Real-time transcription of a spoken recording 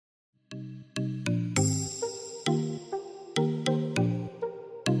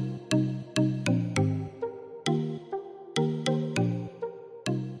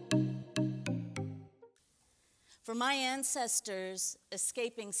my ancestors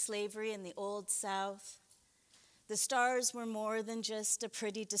escaping slavery in the Old South, the stars were more than just a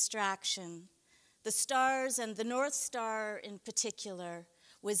pretty distraction. The stars, and the North Star in particular,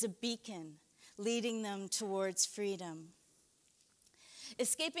 was a beacon leading them towards freedom.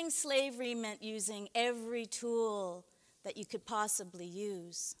 Escaping slavery meant using every tool that you could possibly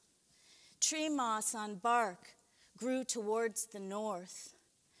use. Tree moss on bark grew towards the north,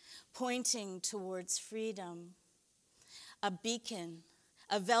 pointing towards freedom. A beacon,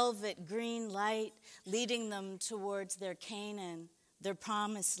 a velvet green light leading them towards their Canaan, their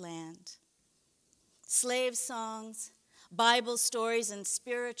promised land. Slave songs, Bible stories, and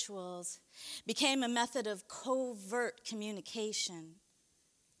spirituals became a method of covert communication.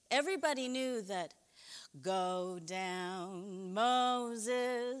 Everybody knew that go down,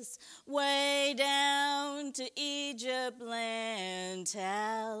 Moses, way down to Egypt land,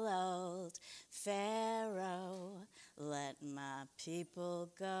 tell old Pharaoh, let my people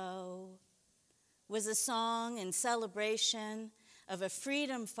go, was a song in celebration of a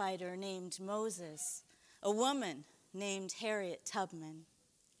freedom fighter named Moses, a woman named Harriet Tubman.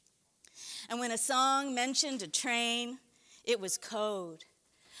 And when a song mentioned a train, it was code,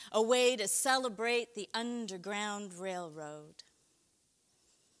 a way to celebrate the Underground Railroad.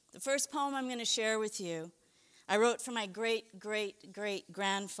 The first poem I'm going to share with you, I wrote for my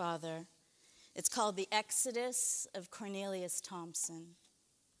great-great-great-grandfather. It's called The Exodus of Cornelius Thompson.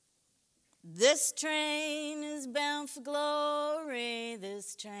 This train is bound for glory,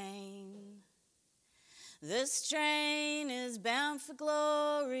 this train. This train is bound for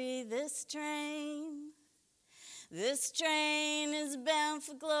glory, this train. This train is bound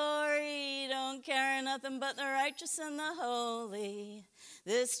for glory, don't carry nothing but the righteous and the holy.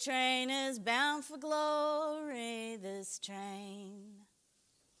 This train is bound for glory, this train.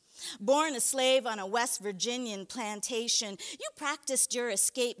 Born a slave on a West Virginian plantation, you practiced your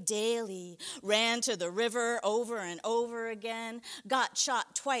escape daily, ran to the river over and over again, got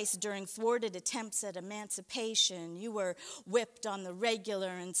shot twice during thwarted attempts at emancipation. You were whipped on the regular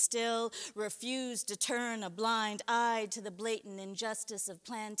and still refused to turn a blind eye to the blatant injustice of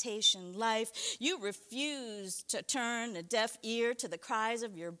plantation life. You refused to turn a deaf ear to the cries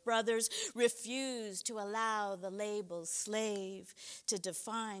of your brothers, refused to allow the label slave to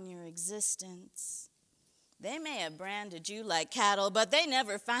define your existence. They may have branded you like cattle, but they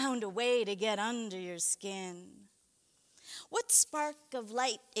never found a way to get under your skin. What spark of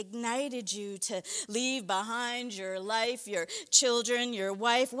light ignited you to leave behind your life, your children, your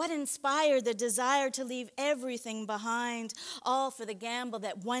wife? What inspired the desire to leave everything behind, all for the gamble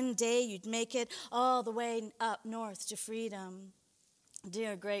that one day you'd make it all the way up north to freedom?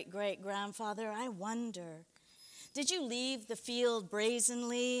 Dear great-great-grandfather, I wonder, did you leave the field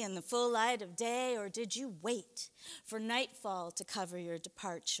brazenly in the full light of day, or did you wait for nightfall to cover your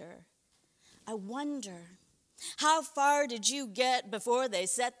departure? I wonder, how far did you get before they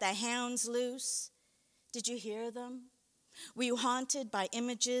set the hounds loose? Did you hear them? Were you haunted by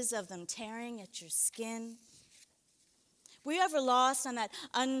images of them tearing at your skin? Were you ever lost on that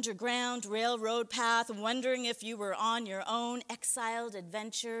underground railroad path, wondering if you were on your own exiled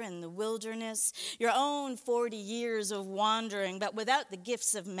adventure in the wilderness, your own 40 years of wandering, but without the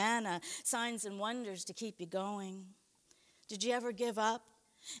gifts of manna, signs and wonders to keep you going? Did you ever give up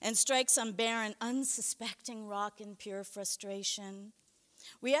and strike some barren, unsuspecting rock in pure frustration?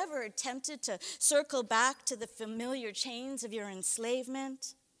 Were you ever tempted to circle back to the familiar chains of your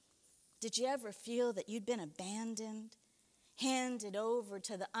enslavement? Did you ever feel that you'd been abandoned, handed over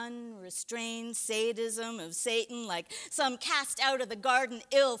to the unrestrained sadism of Satan like some cast out of the garden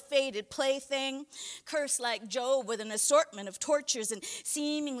ill-fated plaything, cursed like Job with an assortment of tortures and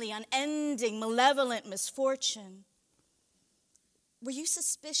seemingly unending malevolent misfortune? Were you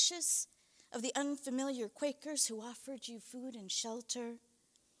suspicious of the unfamiliar Quakers who offered you food and shelter?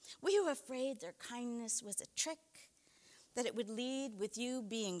 Were you afraid their kindness was a trick, that it would lead with you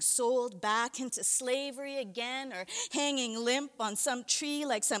being sold back into slavery again, or hanging limp on some tree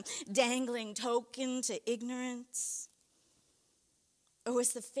like some dangling token to ignorance? Or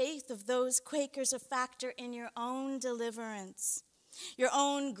was the faith of those Quakers a factor in your own deliverance, your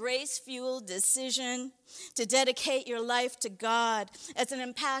own grace-fueled decision to dedicate your life to God as an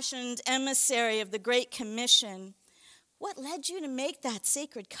impassioned emissary of the Great Commission? What led you to make that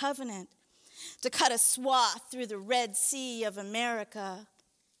sacred covenant, to cut a swath through the Red Sea of America,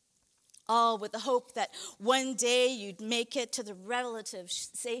 all with the hope that one day you'd make it to the relative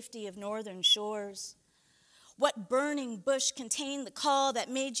safety of northern shores? What burning bush contained the call that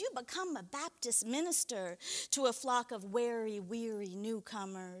made you become a Baptist minister to a flock of wary, weary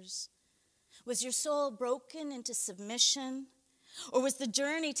newcomers? Was your soul broken into submission? Or was the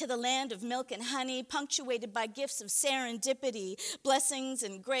journey to the land of milk and honey punctuated by gifts of serendipity, blessings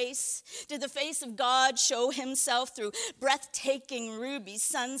and grace? Did the face of God show himself through breathtaking ruby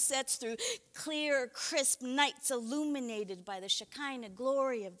sunsets, through clear, crisp nights illuminated by the Shekinah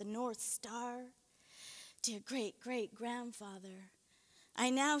glory of the North Star? Dear great-great-grandfather, I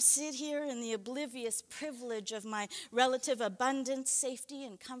now sit here in the oblivious privilege of my relative abundance, safety,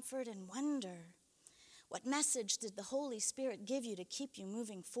 and comfort, and wonder. What message did the Holy Spirit give you to keep you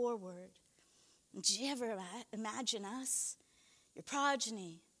moving forward? Did you ever imagine us, your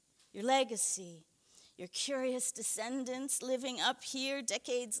progeny, your legacy, your curious descendants living up here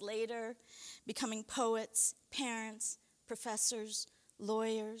decades later, becoming poets, parents, professors,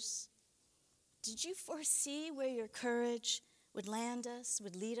 lawyers? Did you foresee where your courage would land us,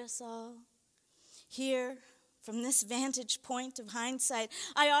 would lead us all? Here, from this vantage point of hindsight,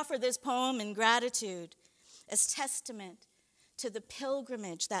 I offer this poem in gratitude as testament to the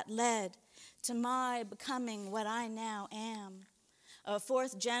pilgrimage that led to my becoming what I now am, a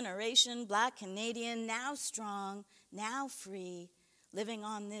fourth-generation Black Canadian, now strong, now free, living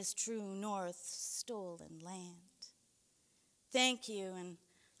on this true North stolen land. Thank you, and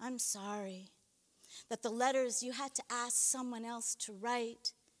I'm sorry that the letters you had to ask someone else to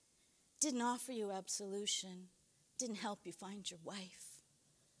write didn't offer you absolution, didn't help you find your wife.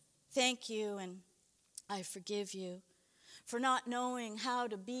 Thank you, and I forgive you for not knowing how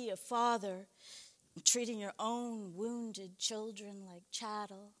to be a father and treating your own wounded children like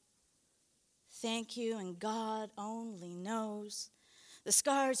chattel. Thank you, and God only knows the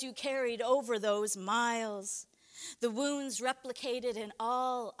scars you carried over those miles, the wounds replicated in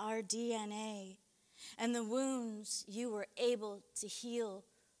all our DNA, and the wounds you were able to heal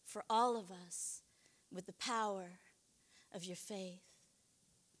for all of us with the power of your faith.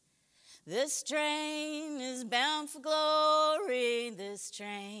 This train is bound for glory, this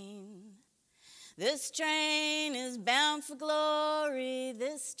train. This train is bound for glory,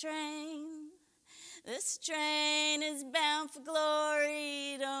 this train. This train is bound for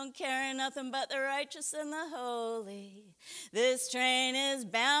glory, don't carry nothing but the righteous and the holy. This train is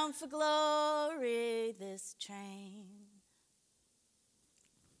bound for glory, this train.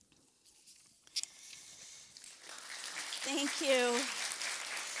 Thank you.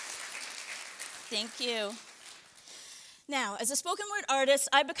 Thank you. Now, as a spoken word artist,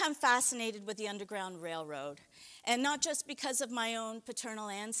 I've become fascinated with the Underground Railroad. And not just because of my own paternal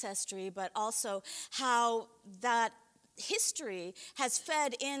ancestry, but also how that history has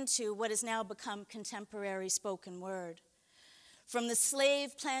fed into what has now become contemporary spoken word. From the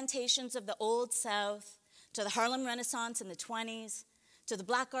slave plantations of the Old South, to the Harlem Renaissance in the 20s, to the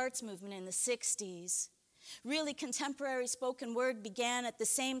Black Arts movement in the 60s, really, contemporary spoken word began at the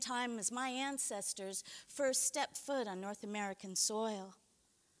same time as my ancestors first stepped foot on North American soil.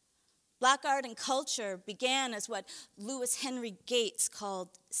 Black art and culture began as what Lewis Henry Gates called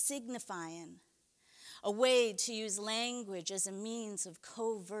signifying, a way to use language as a means of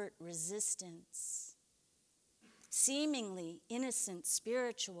covert resistance. Seemingly innocent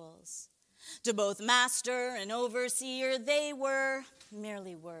spirituals, to both master and overseer, they were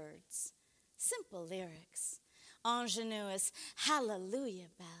merely words. Simple lyrics, ingenuous hallelujah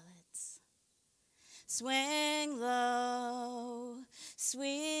ballads. Swing low,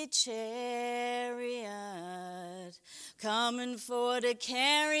 sweet chariot, coming for to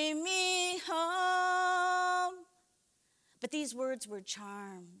carry me home. But these words were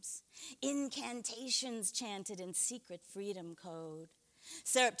charms, incantations chanted in secret freedom code,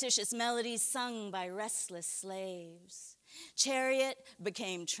 surreptitious melodies sung by restless slaves. Chariot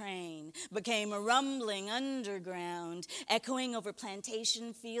became train, became a rumbling underground, echoing over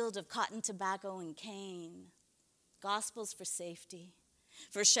plantation field of cotton, tobacco, and cane. Gospels for safety,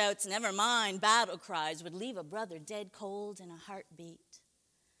 for shouts, never mind, battle cries would leave a brother dead cold in a heartbeat.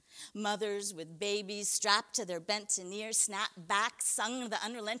 Mothers with babies strapped to their bent ears, snapped back, sung the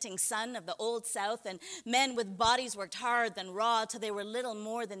unrelenting sun of the Old South, and men with bodies worked hard then raw till they were little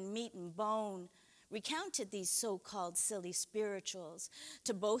more than meat and bone, recounted these so-called silly spirituals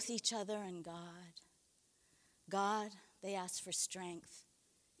to both each other and God. God, they asked for strength.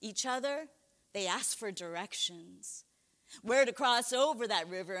 Each other, they asked for directions. Where to cross over that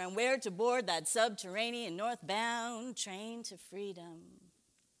river and where to board that subterranean northbound train to freedom.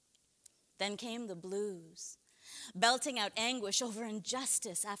 Then came the blues, belting out anguish over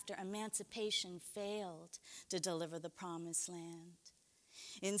injustice after emancipation failed to deliver the promised land.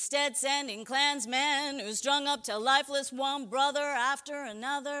 Instead, sending Klansmen who strung up to lifeless one brother after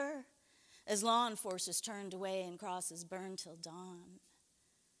another as law enforcers turned away and crosses burned till dawn.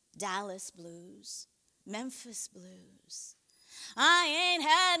 Dallas blues, Memphis blues. I ain't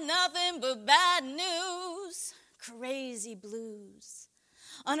had nothing but bad news, crazy blues.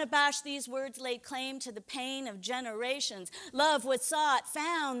 Unabashed, these words laid claim to the pain of generations. Love was sought,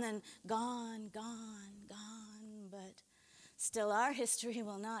 found, then gone, gone, gone. But still our history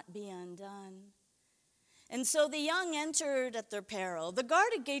will not be undone. And so the young entered at their peril, the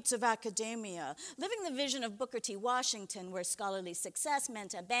guarded gates of academia, living the vision of Booker T. Washington, where scholarly success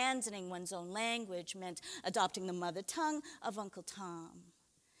meant abandoning one's own language, meant adopting the mother tongue of Uncle Tom.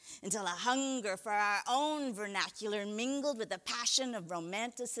 Until a hunger for our own vernacular mingled with the passion of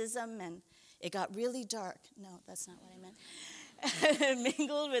romanticism, and it got really dark. No, that's not what I meant.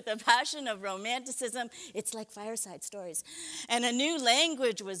 Mingled with the passion of romanticism, it's like Fireside Stories. And a new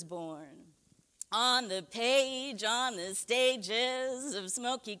language was born. On the page, on the stages of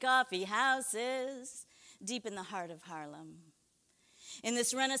smoky coffee houses, deep in the heart of Harlem. In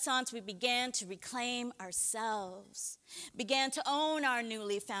this renaissance, we began to reclaim ourselves, began to own our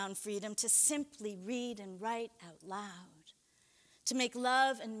newly found freedom to simply read and write out loud, to make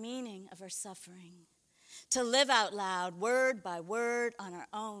love and meaning of our suffering, to live out loud, word by word, on our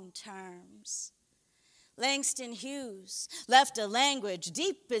own terms. Langston Hughes left a language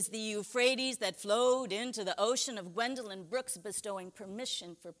deep as the Euphrates that flowed into the ocean of Gwendolyn Brooks, bestowing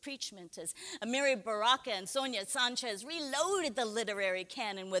permission for preachment as Amiri Baraka and Sonia Sanchez reloaded the literary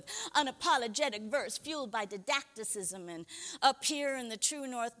canon with unapologetic verse fueled by didacticism. And up here in the true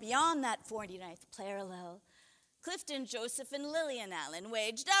north, beyond that 49th parallel, Clifton Joseph and Lillian Allen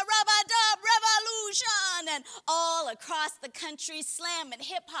waged a rub-a-dub revolution, and all across the country, slam and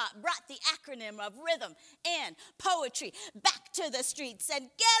hip-hop brought the acronym of rhythm and poetry back to the streets, and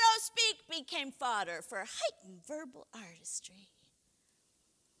ghetto speak became fodder for heightened verbal artistry.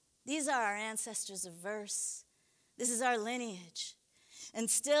 These are our ancestors of verse. This is our lineage, and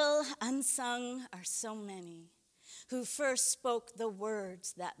still unsung are so many who first spoke the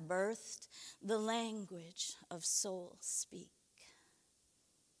words that birthed the language of soul speak.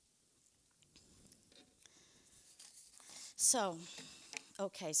 So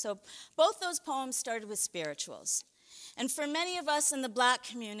both those poems started with spirituals. And for many of us in the Black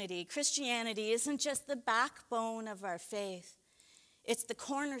community, Christianity isn't just the backbone of our faith, it's the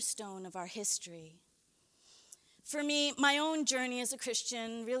cornerstone of our history. For me, my own journey as a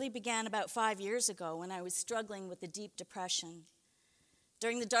Christian really began about 5 years ago when I was struggling with a deep depression.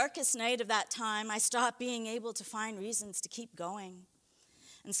 During the darkest night of that time, I stopped being able to find reasons to keep going.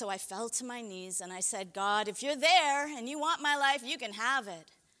 And so I fell to my knees and I said, God, if you're there and you want my life, you can have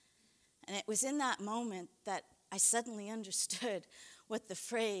it. And it was in that moment that I suddenly understood what the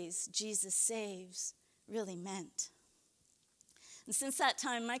phrase, Jesus saves, really meant. And since that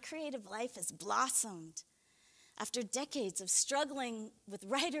time, my creative life has blossomed. After decades of struggling with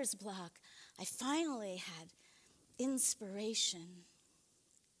writer's block, I finally had inspiration.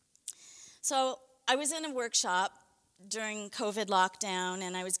 So I was in a workshop during COVID lockdown,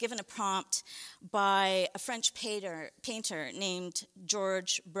 and I was given a prompt by a French painter named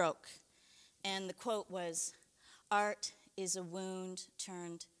Georges Braque. And the quote was, "Art is a wound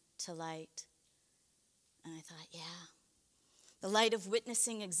turned to light." And I thought, yeah. The light of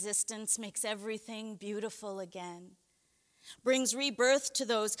witnessing existence makes everything beautiful again, brings rebirth to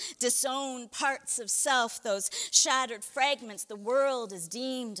those disowned parts of self, those shattered fragments the world is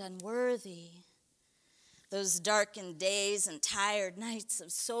deemed unworthy. Those darkened days and tired nights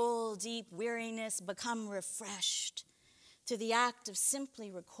of soul-deep weariness become refreshed through the act of simply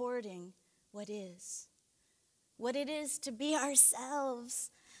recording what it is to be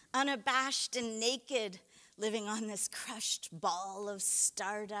ourselves, unabashed and naked, living on this crushed ball of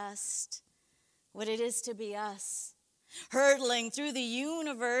stardust, what it is to be us, hurtling through the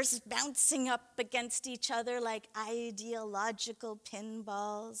universe, bouncing up against each other like ideological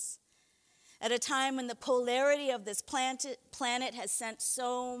pinballs, at a time when the polarity of this planet has sent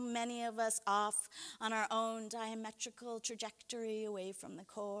so many of us off on our own diametrical trajectory away from the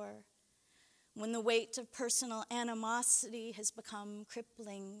core, when the weight of personal animosity has become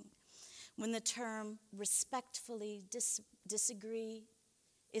crippling, when the term respectfully disagree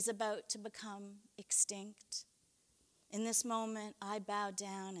is about to become extinct. In this moment, I bow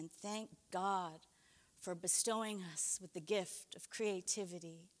down and thank God for bestowing us with the gift of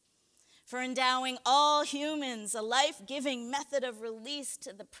creativity, for endowing all humans a life-giving method of release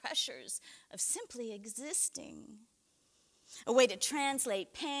to the pressures of simply existing, a way to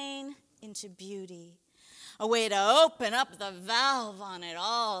translate pain into beauty, a way to open up the valve on it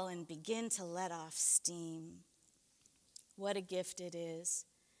all and begin to let off steam. What a gift it is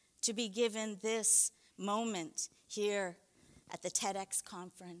to be given this moment here at the TEDx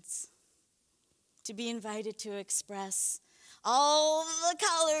conference, to be invited to express all the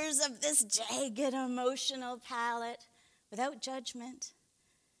colors of this jagged emotional palette without judgment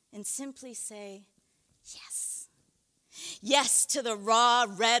and simply say, yes. Yes to the raw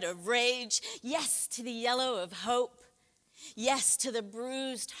red of rage. Yes to the yellow of hope. Yes to the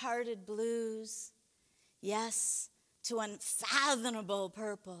bruised-hearted blues. Yes to unfathomable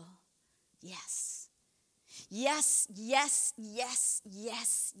purple. Yes. Yes, yes, yes,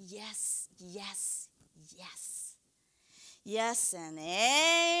 yes, yes, yes, yes. Yes and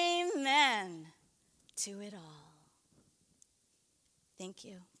amen to it all. Thank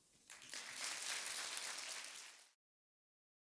you.